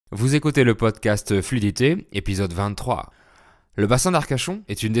Vous écoutez le podcast Fluidité, épisode 23. Le bassin d'Arcachon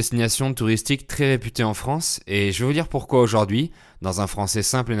est une destination touristique très réputée en France et je vais vous dire pourquoi aujourd'hui, dans un français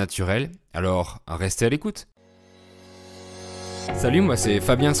simple et naturel, alors restez à l'écoute. Salut, moi c'est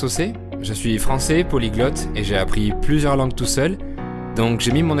Fabien Saucé, je suis français, polyglotte et j'ai appris plusieurs langues tout seul, donc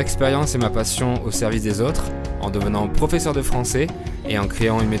j'ai mis mon expérience et ma passion au service des autres en devenant professeur de français et en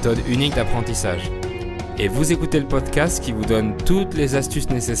créant une méthode unique d'apprentissage. Et vous écoutez le podcast qui vous donne toutes les astuces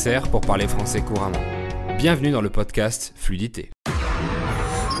nécessaires pour parler français couramment. Bienvenue dans le podcast Fluidité.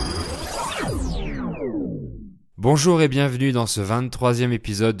 Bonjour et bienvenue dans ce 23e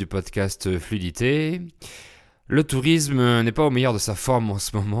épisode du podcast Fluidité. Le tourisme n'est pas au meilleur de sa forme en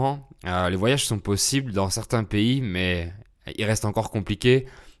ce moment. Les voyages sont possibles dans certains pays, mais ils restent encore compliqués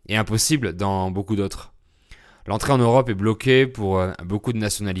et impossibles dans beaucoup d'autres. L'entrée en Europe est bloquée pour beaucoup de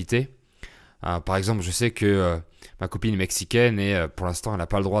nationalités. Par exemple, je sais que ma copine est mexicaine et pour l'instant, elle n'a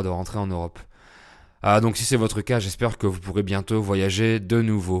pas le droit de rentrer en Europe. Donc si c'est votre cas, j'espère que vous pourrez bientôt voyager de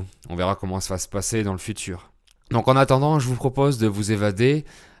nouveau. On verra comment ça va se passer dans le futur. Donc en attendant, je vous propose de vous évader.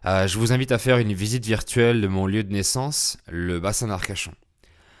 Je vous invite à faire une visite virtuelle de mon lieu de naissance, le bassin d'Arcachon.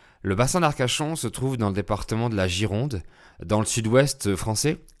 Le bassin d'Arcachon se trouve dans le département de la Gironde, dans le sud-ouest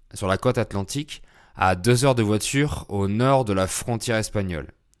français, sur la côte atlantique, à 2 heures de voiture au nord de la frontière espagnole.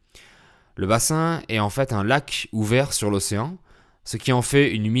 Le bassin est en fait un lac ouvert sur l'océan, ce qui en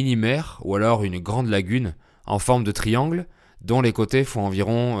fait une mini-mer ou alors une grande lagune en forme de triangle dont les côtés font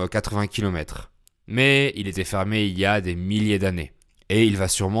environ 80 km. Mais il était fermé il y a des milliers d'années et il va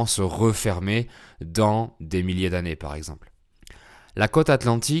sûrement se refermer dans des milliers d'années par exemple. La côte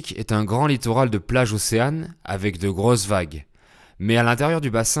atlantique est un grand littoral de plages océanes avec de grosses vagues. Mais à l'intérieur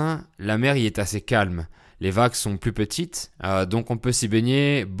du bassin, la mer y est assez calme. Les vagues sont plus petites, donc on peut s'y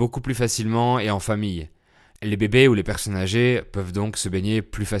baigner beaucoup plus facilement et en famille. Les bébés ou les personnes âgées peuvent donc se baigner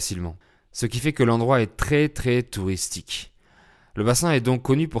plus facilement. Ce qui fait que l'endroit est très très touristique. Le bassin est donc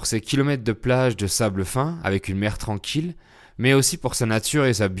connu pour ses kilomètres de plages de sable fin avec une mer tranquille, mais aussi pour sa nature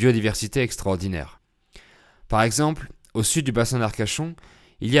et sa biodiversité extraordinaire. Par exemple, au sud du bassin d'Arcachon,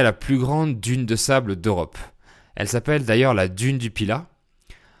 il y a la plus grande dune de sable d'Europe. Elle s'appelle d'ailleurs la dune du Pilat.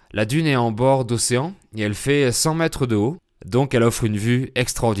 La dune est en bord d'océan et elle fait 100 mètres de haut, donc elle offre une vue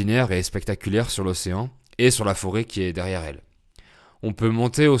extraordinaire et spectaculaire sur l'océan et sur la forêt qui est derrière elle. On peut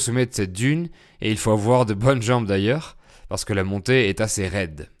monter au sommet de cette dune et il faut avoir de bonnes jambes d'ailleurs, parce que la montée est assez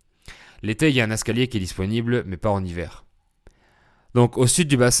raide. L'été, il y a un escalier qui est disponible, mais pas en hiver. Donc au sud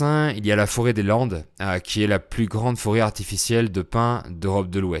du bassin, il y a la forêt des Landes, qui est la plus grande forêt artificielle de pins d'Europe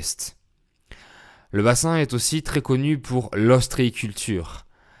de l'Ouest. Le bassin est aussi très connu pour l'ostréiculture.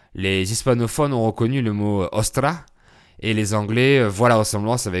 Les hispanophones ont reconnu le mot ostra et les anglais voient la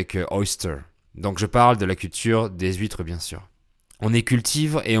ressemblance avec oyster. Donc je parle de la culture des huîtres bien sûr. On y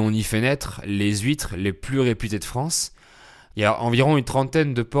cultive et on y fait naître les huîtres les plus réputées de France. Il y a environ une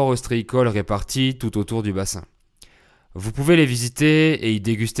trentaine de ports ostréicoles répartis tout autour du bassin. Vous pouvez les visiter et y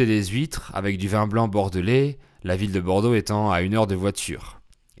déguster des huîtres avec du vin blanc bordelais, la ville de Bordeaux étant à 1 heure de voiture.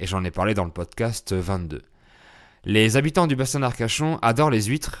 Et j'en ai parlé dans le podcast 22. Les habitants du bassin d'Arcachon adorent les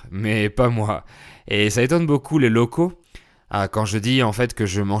huîtres, mais pas moi. Et ça étonne beaucoup les locaux quand je dis en fait que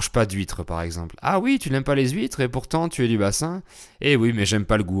je mange pas d'huîtres par exemple. Ah oui, tu n'aimes pas les huîtres et pourtant tu es du bassin? Eh oui, mais j'aime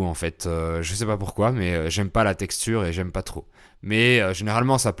pas le goût en fait. Je sais pas pourquoi, mais j'aime pas la texture et j'aime pas trop. Mais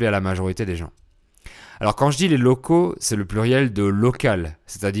généralement ça plaît à la majorité des gens. Alors quand je dis les locaux, c'est le pluriel de local,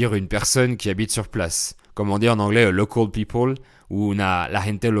 c'est-à-dire une personne qui habite sur place. Comme on dit en anglais local people ou la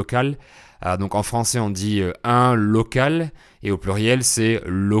gente local. Donc en français on dit un local et au pluriel c'est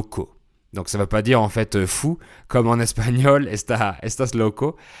loco. Donc ça ne veut pas dire en fait fou comme en espagnol estas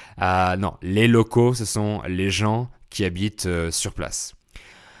loco. Non, les locaux ce sont les gens qui habitent sur place.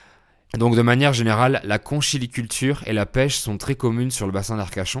 Donc de manière générale, la conchiliculture et la pêche sont très communes sur le bassin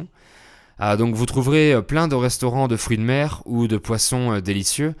d'Arcachon. Donc vous trouverez plein de restaurants de fruits de mer ou de poissons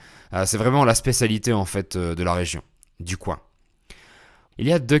délicieux. C'est vraiment la spécialité en fait de la région, du coin. Il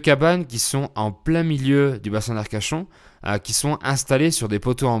y a 2 cabanes qui sont en plein milieu du bassin d'Arcachon, qui sont installées sur des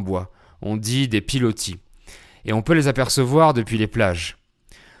poteaux en bois. On dit des pilotis. Et on peut les apercevoir depuis les plages.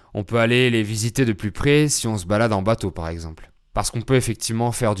 On peut aller les visiter de plus près si on se balade en bateau par exemple. Parce qu'on peut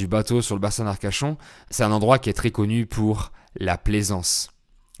effectivement faire du bateau sur le bassin d'Arcachon. C'est un endroit qui est très connu pour la plaisance.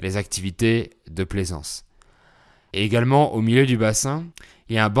 Les activités de plaisance. Et également au milieu du bassin,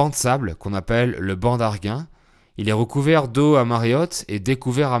 il y a un banc de sable qu'on appelle le banc d'Arguin. Il est recouvert d'eau à marée haute et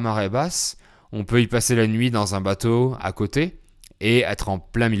découvert à marée basse. On peut y passer la nuit dans un bateau à côté et être en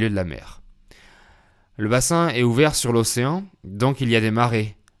plein milieu de la mer. Le bassin est ouvert sur l'océan, donc il y a des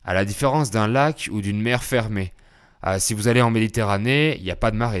marées, à la différence d'un lac ou d'une mer fermée. Si vous allez en Méditerranée, il n'y a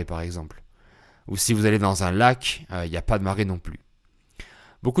pas de marée par exemple. Ou si vous allez dans un lac, il n'y a pas de marée non plus.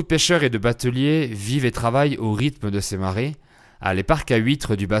 Beaucoup de pêcheurs et de bateliers vivent et travaillent au rythme de ces marées. Les parcs à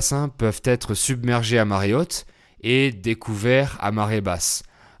huîtres du bassin peuvent être submergés à marée haute et découverts à marée basse.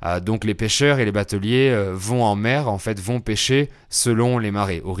 Donc les pêcheurs et les bateliers vont en mer, en fait vont pêcher selon les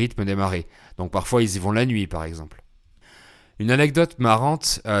marées, au rythme des marées. Donc parfois ils y vont la nuit par exemple. Une anecdote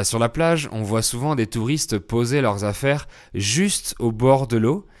marrante, sur la plage, on voit souvent des touristes poser leurs affaires juste au bord de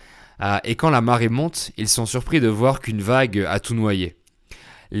l'eau, et quand la marée monte, ils sont surpris de voir qu'une vague a tout noyé.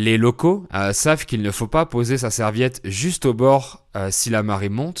 Les locaux savent qu'il ne faut pas poser sa serviette juste au bord si la marée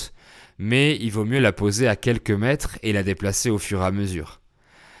monte, mais il vaut mieux la poser à quelques mètres et la déplacer au fur et à mesure.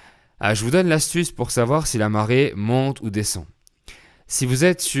 Je vous donne l'astuce pour savoir si la marée monte ou descend. Si vous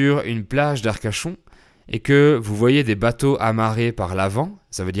êtes sur une plage d'Arcachon, et que vous voyez des bateaux amarrés par l'avant,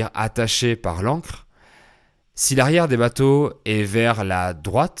 ça veut dire attachés par l'ancre, si l'arrière des bateaux est vers la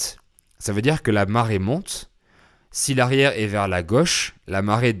droite, ça veut dire que la marée monte. Si l'arrière est vers la gauche, la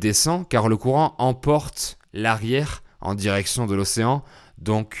marée descend car le courant emporte l'arrière en direction de l'océan,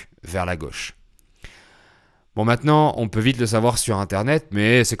 donc vers la gauche. Bon, maintenant, on peut vite le savoir sur Internet,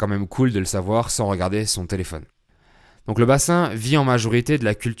 mais c'est quand même cool de le savoir sans regarder son téléphone. Donc le bassin vit en majorité de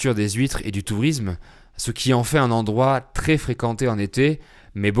la culture des huîtres et du tourisme, ce qui en fait un endroit très fréquenté en été,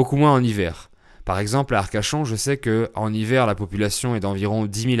 mais beaucoup moins en hiver. Par exemple, à Arcachon, je sais qu'en hiver, la population est d'environ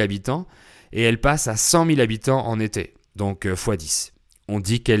 10 000 habitants, et elle passe à 100 000 habitants en été, donc x 10. On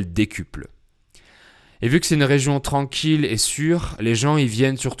dit qu'elle décuple. Et vu que c'est une région tranquille et sûre, les gens y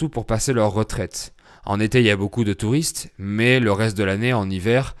viennent surtout pour passer leur retraite. En été, il y a beaucoup de touristes, mais le reste de l'année, en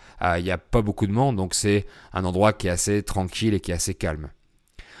hiver, il n'y a pas beaucoup de monde, donc c'est un endroit qui est assez tranquille et qui est assez calme.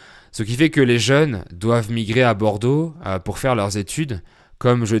 Ce qui fait que les jeunes doivent migrer à Bordeaux pour faire leurs études,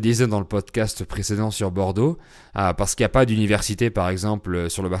 comme je disais dans le podcast précédent sur Bordeaux, parce qu'il n'y a pas d'université par exemple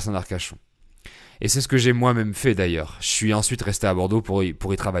sur le bassin d'Arcachon. Et c'est ce que j'ai moi-même fait d'ailleurs. Je suis ensuite resté à Bordeaux pour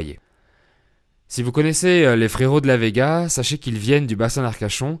y travailler. Si vous connaissez les frérots de la Vega, sachez qu'ils viennent du bassin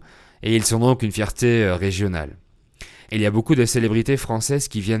d'Arcachon et ils sont donc une fierté régionale. Et il y a beaucoup de célébrités françaises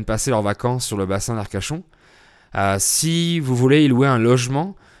qui viennent passer leurs vacances sur le bassin d'Arcachon. Si vous voulez y louer un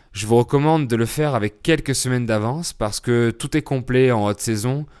logement, je vous recommande de le faire avec quelques semaines d'avance parce que tout est complet en haute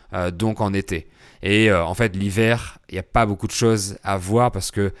saison, donc en été. Et en fait, l'hiver, il n'y a pas beaucoup de choses à voir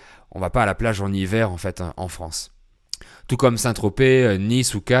parce que on va pas à la plage en hiver en fait en France. Tout comme Saint-Tropez,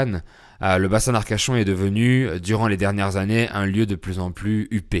 Nice ou Cannes, le bassin d'Arcachon est devenu, durant les dernières années, un lieu de plus en plus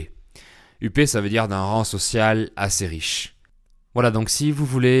huppé. Huppé, ça veut dire d'un rang social assez riche. Voilà, donc si vous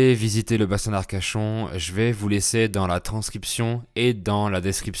voulez visiter le bassin d'Arcachon, je vais vous laisser dans la transcription et dans la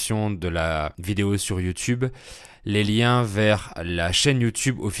description de la vidéo sur YouTube les liens vers la chaîne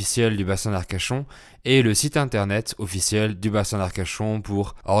YouTube officielle du bassin d'Arcachon et le site internet officiel du bassin d'Arcachon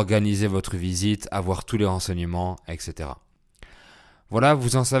pour organiser votre visite, avoir tous les renseignements, etc. Voilà,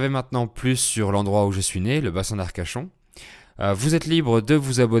 vous en savez maintenant plus sur l'endroit où je suis né, le bassin d'Arcachon. Vous êtes libre de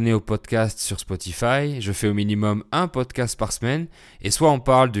vous abonner au podcast sur Spotify. Je fais au minimum un podcast par semaine et soit on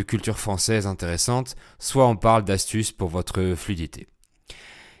parle de culture française intéressante, soit on parle d'astuces pour votre fluidité.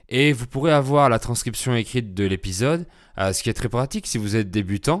 Et vous pourrez avoir la transcription écrite de l'épisode, ce qui est très pratique si vous êtes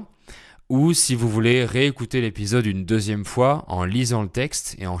débutant ou si vous voulez réécouter l'épisode une deuxième fois en lisant le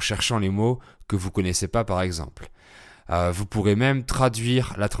texte et en cherchant les mots que vous ne connaissez pas par exemple. Vous pourrez même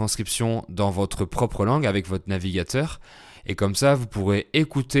traduire la transcription dans votre propre langue avec votre navigateur. Et comme ça, vous pourrez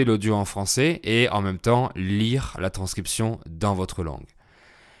écouter l'audio en français et en même temps lire la transcription dans votre langue.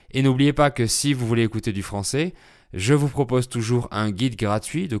 Et n'oubliez pas que si vous voulez écouter du français, je vous propose toujours un guide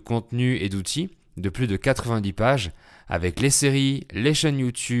gratuit de contenu et d'outils de plus de 90 pages avec les séries, les chaînes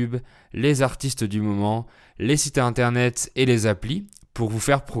YouTube, les artistes du moment, les sites internet et les applis pour vous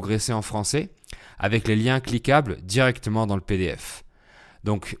faire progresser en français avec les liens cliquables directement dans le PDF.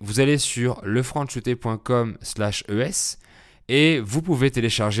 Donc vous allez sur lefranchouté.com/es et vous pouvez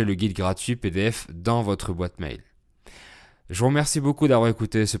télécharger le guide gratuit PDF dans votre boîte mail. Je vous remercie beaucoup d'avoir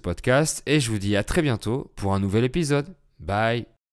écouté ce podcast et je vous dis à très bientôt pour un nouvel épisode. Bye!